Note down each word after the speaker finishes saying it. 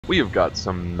We have got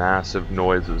some massive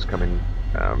noises coming.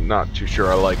 I'm not too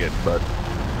sure I like it, but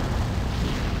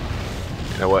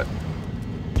you know what?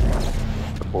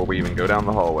 Before we even go down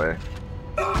the hallway.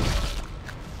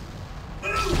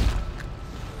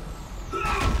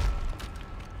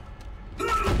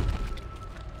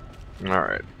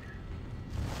 Alright.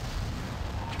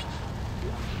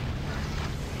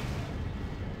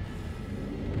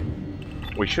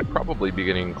 We should probably be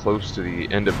getting close to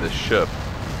the end of this ship.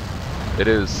 It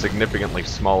is significantly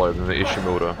smaller than the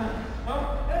Ishimura.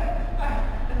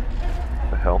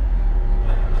 The hell?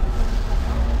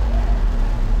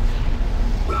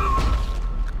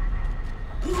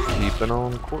 Keeping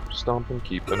on corpse stomping,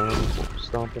 keeping on corpse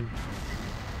stomping.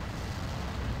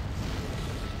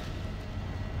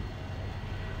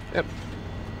 Yep.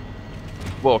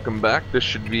 Welcome back. This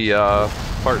should be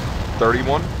part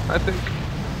 31, I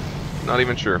think. Not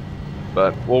even sure,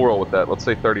 but we'll roll with that. Let's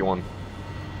say 31.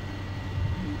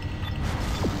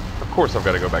 Of course I've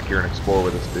got to go back here and explore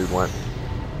where this dude went.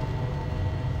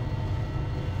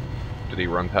 Did he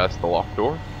run past the locked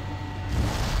door?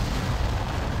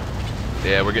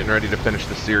 Yeah, we're getting ready to finish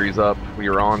the series up. We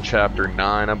are on chapter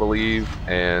 9, I believe,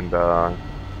 and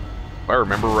if I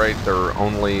remember right, there are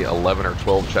only 11 or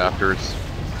 12 chapters.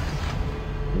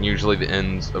 And usually the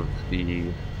ends of the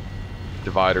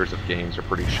dividers of games are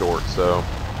pretty short, so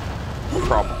we're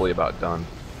probably about done.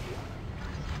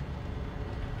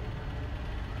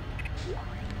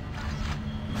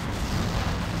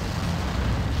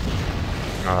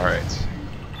 Alright.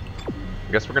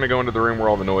 I guess we're gonna go into the room where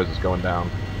all the noise is going down.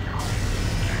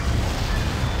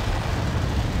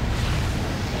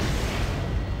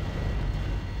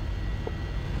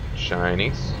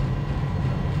 Shinies.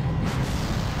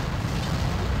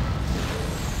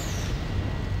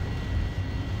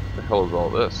 What the hell is all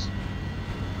this?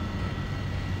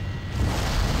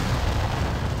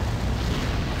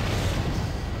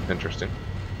 Interesting.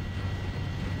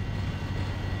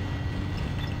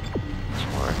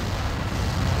 Alright.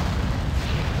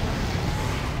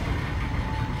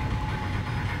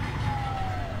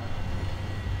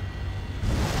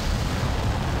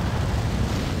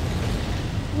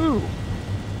 Woo!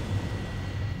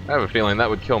 I have a feeling that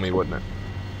would kill me, wouldn't it?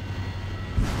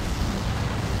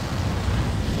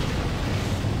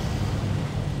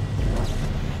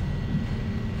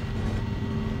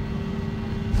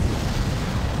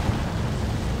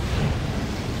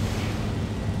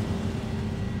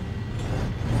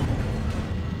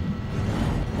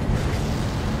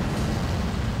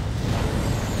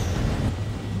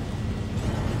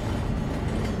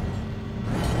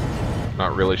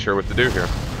 Not really sure what to do here.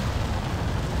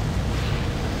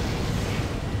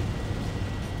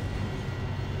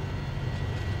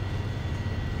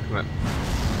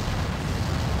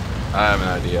 I have an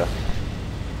idea.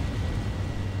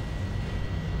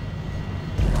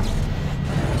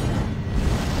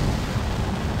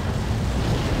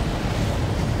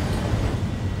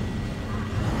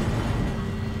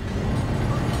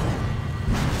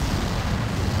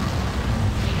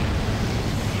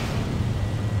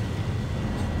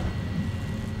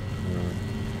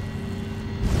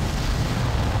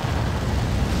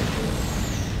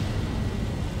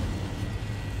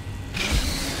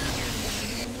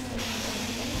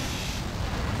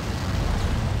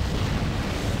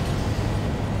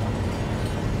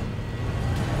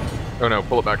 Oh no,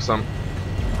 pull it back some.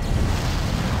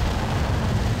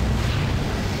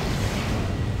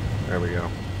 There we go.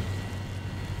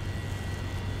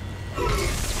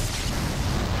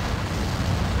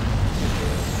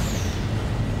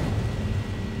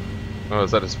 Oh, is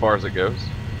that as far as it goes?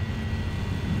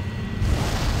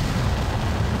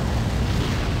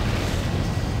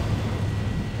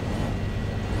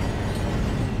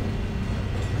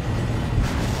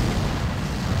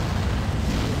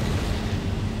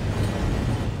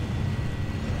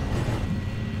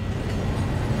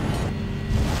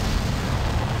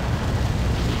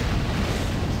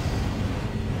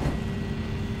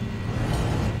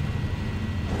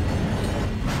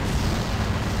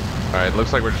 Alright,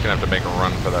 looks like we're just gonna have to make a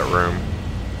run for that room.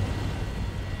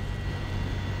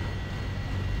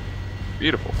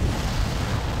 Beautiful.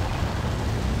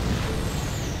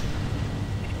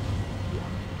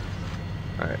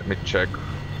 Alright, let me check.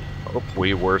 Oh,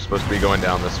 we were supposed to be going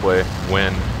down this way.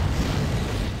 When?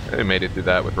 We made it through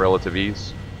that with relative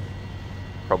ease.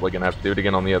 Probably gonna have to do it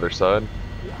again on the other side.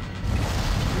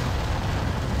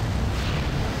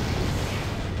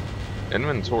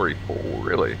 Inventory full,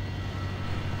 really?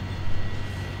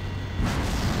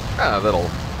 Ah, that'll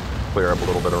clear up a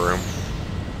little bit of room.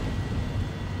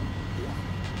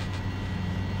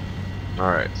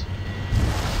 Alright.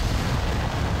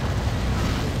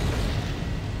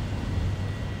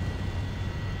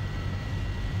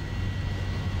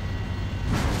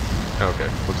 Okay,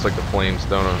 looks like the flames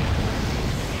don't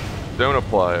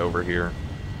apply over here.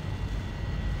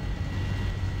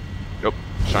 Nope,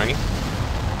 shiny.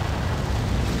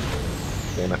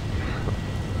 Damn it.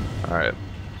 Alright.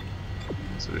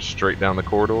 So just straight down the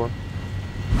corridor.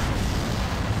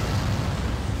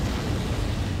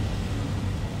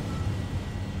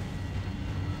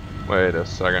 Wait a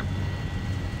second.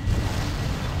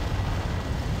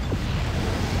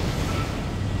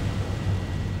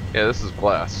 Yeah, this is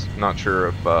glass. Not sure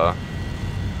if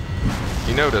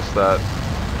you noticed that.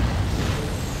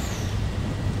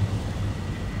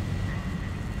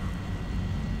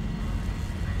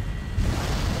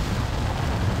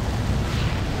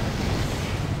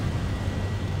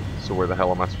 So where the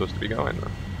hell am I supposed to be going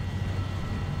then?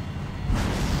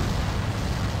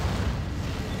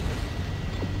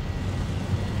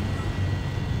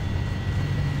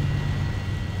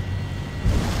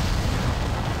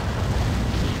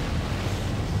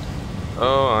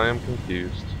 Oh, I am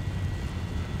confused.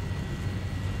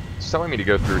 It's telling me to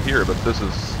go through here, but this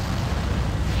is...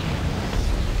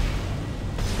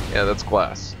 Yeah, that's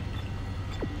glass.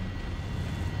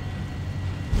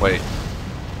 Wait.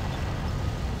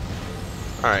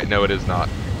 Alright, no it is not.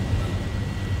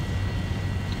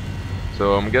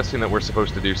 So I'm guessing that we're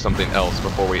supposed to do something else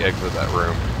before we exit that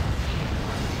room.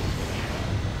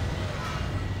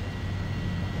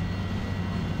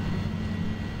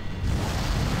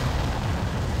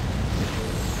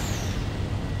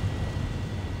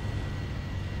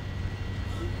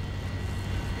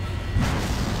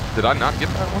 Did I not get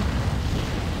that one?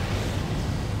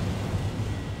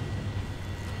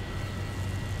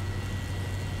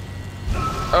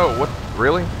 Oh, what?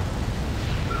 Really?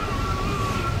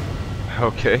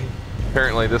 Okay.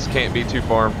 Apparently this can't be too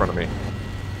far in front of me.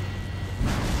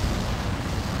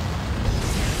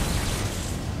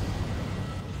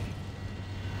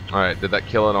 Alright, did that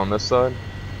kill it on this side?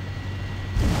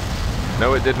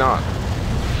 No, it did not.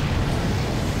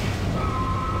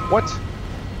 What?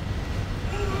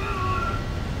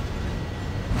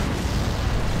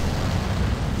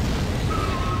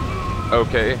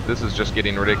 Okay, this is just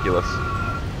getting ridiculous.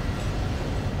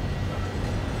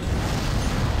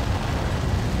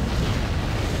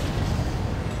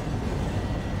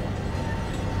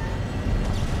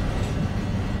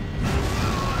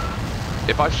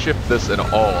 If I shift this at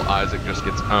all, Isaac just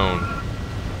gets owned.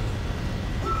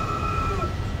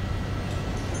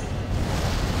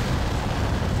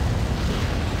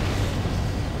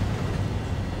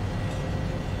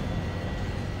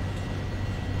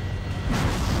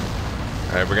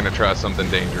 Alright, we're gonna try something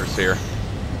dangerous here.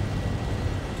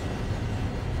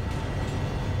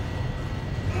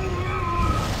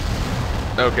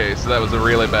 Okay, so that was a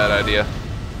really bad idea.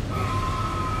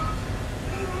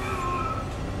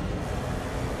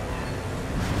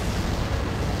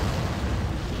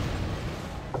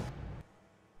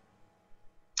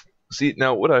 See,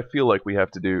 now what I feel like we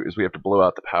have to do is we have to blow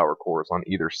out the power cores on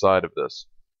either side of this.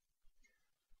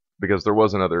 Because there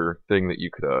was another thing that you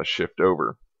could shift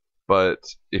over. But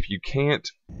if you can't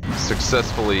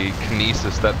successfully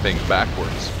kinesis that thing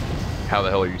backwards, how the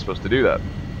hell are you supposed to do that?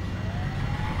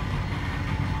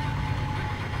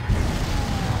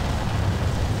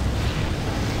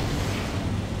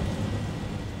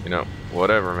 You know,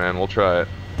 whatever, man, we'll try it.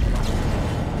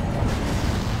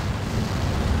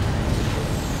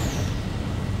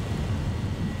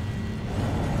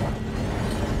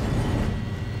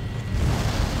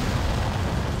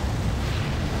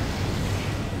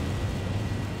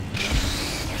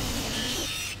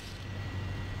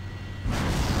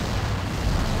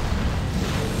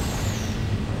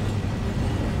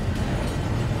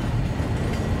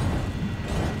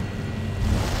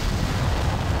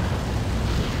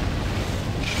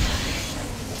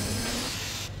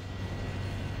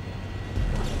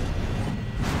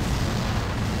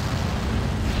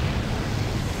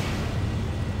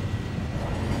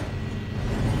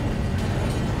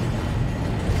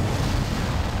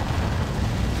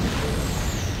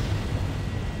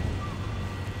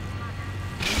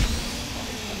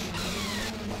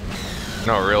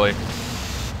 No, really.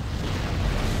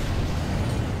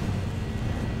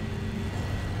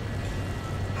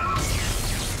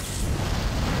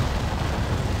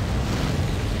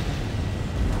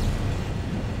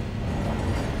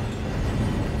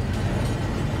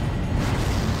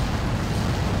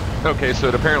 Okay, so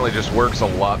it apparently just works a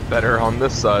lot better on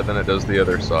this side than it does the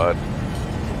other side.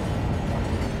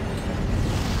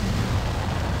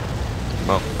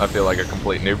 Well, I feel like a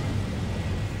complete noob.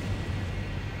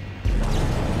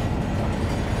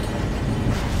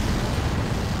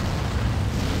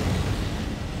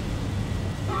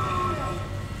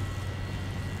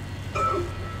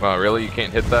 Wow, really? You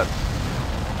can't hit that?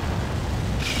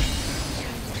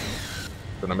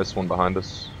 Did I miss one behind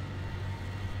us?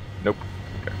 Nope.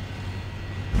 Okay.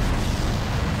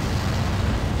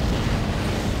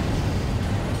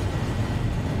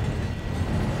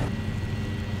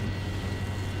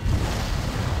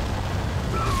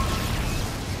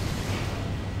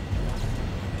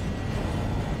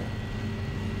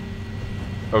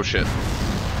 Oh shit.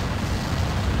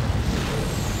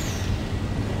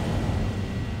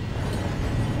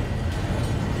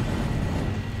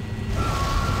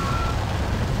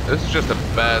 This is just a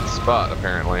bad spot,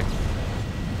 apparently.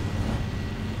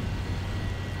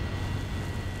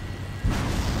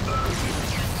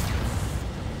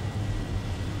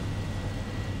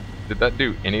 Did that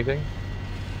do anything?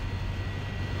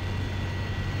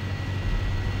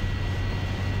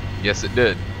 Yes, it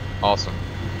did. Awesome.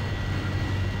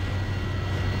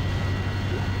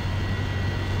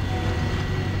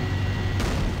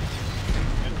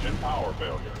 Engine power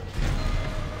failure.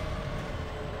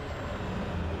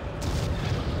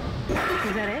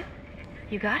 Is that it?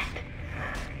 You got it?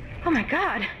 Oh my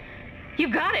god! You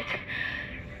got it!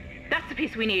 That's the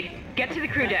piece we need. Get to the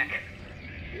crew deck.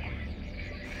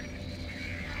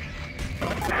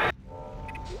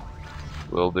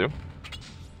 Will do.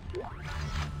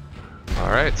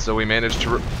 Alright, so we managed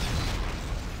to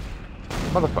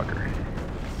Motherfucker.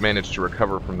 Managed to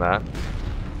recover from that.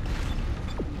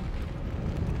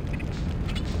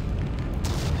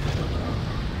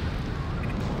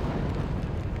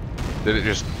 Did it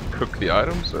just cook the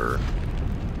items, or?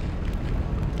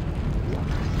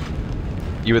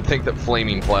 You would think that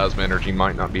flaming plasma energy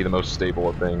might not be the most stable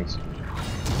of things.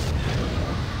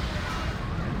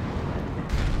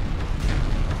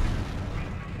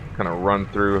 Kind of run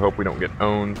through, hope we don't get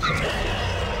owned. What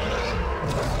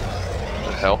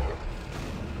the hell?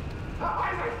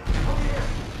 Isaac! Over here!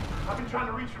 I've been trying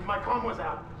to reach you. My comm was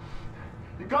out.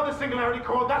 You got the singularity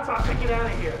code, that's our ticket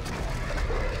out of here.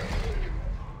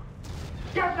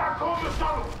 Get that code to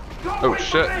shuttle! Don't Oh wait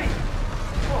shit. For me.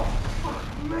 Oh, fuck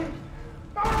me.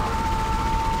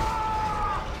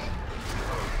 Ah!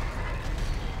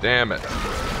 Damn it.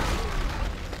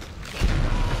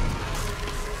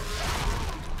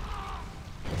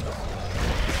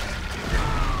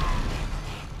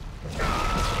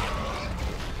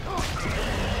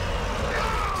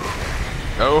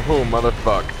 Oh,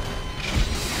 motherfuck.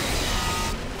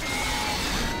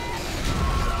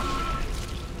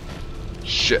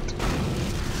 Shit.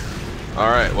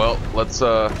 Alright, well, let's,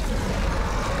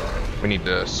 we need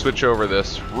to switch over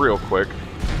this real quick.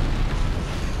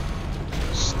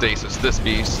 Stasis this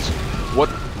beast. What?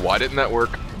 Why didn't that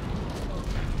work?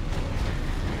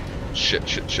 Shit,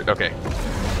 shit, shit. Okay.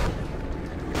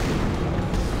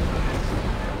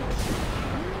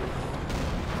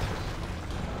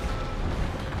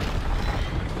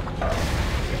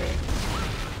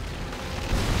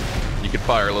 You could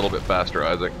fire a little bit faster,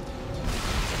 Isaac.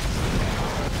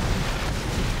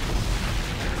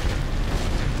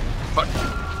 Fuck.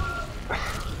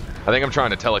 I think I'm trying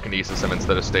to telekinesis him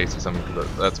instead of stasis him,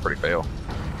 because that's pretty fail.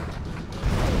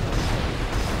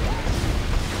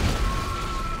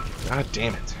 God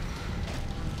damn it.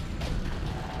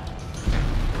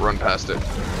 Run past it.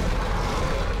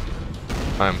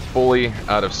 I'm fully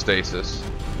out of stasis.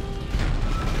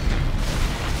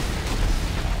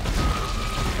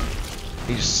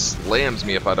 He just slams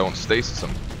me if I don't stasis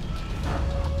him.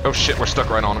 Oh shit, we're stuck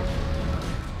right on him.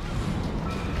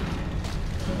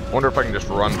 I wonder if I can just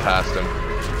run past him.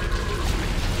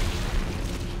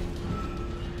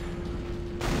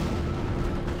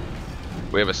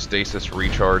 We have a stasis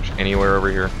recharge anywhere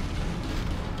over here.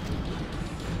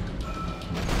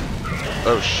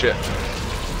 Oh shit.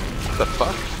 What the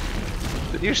fuck?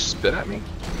 Did you spit at me?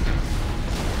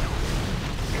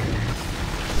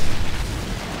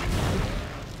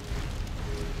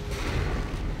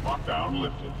 Lockdown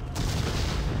lifted.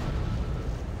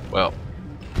 Well.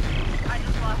 I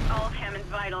just lost all of Hammond's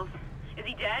vitals. Is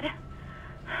he dead?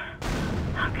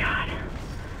 Oh god.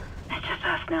 It's just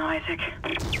us now, Isaac.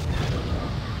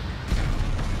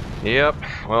 Yep,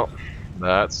 well,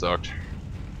 that sucked.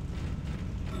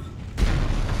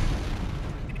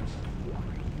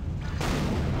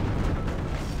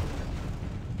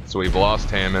 So we've lost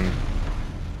Hammond.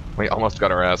 We almost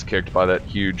got our ass kicked by that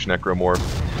huge necromorph.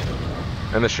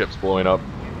 And the ship's blowing up.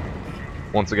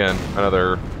 Once again,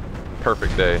 another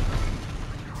perfect day.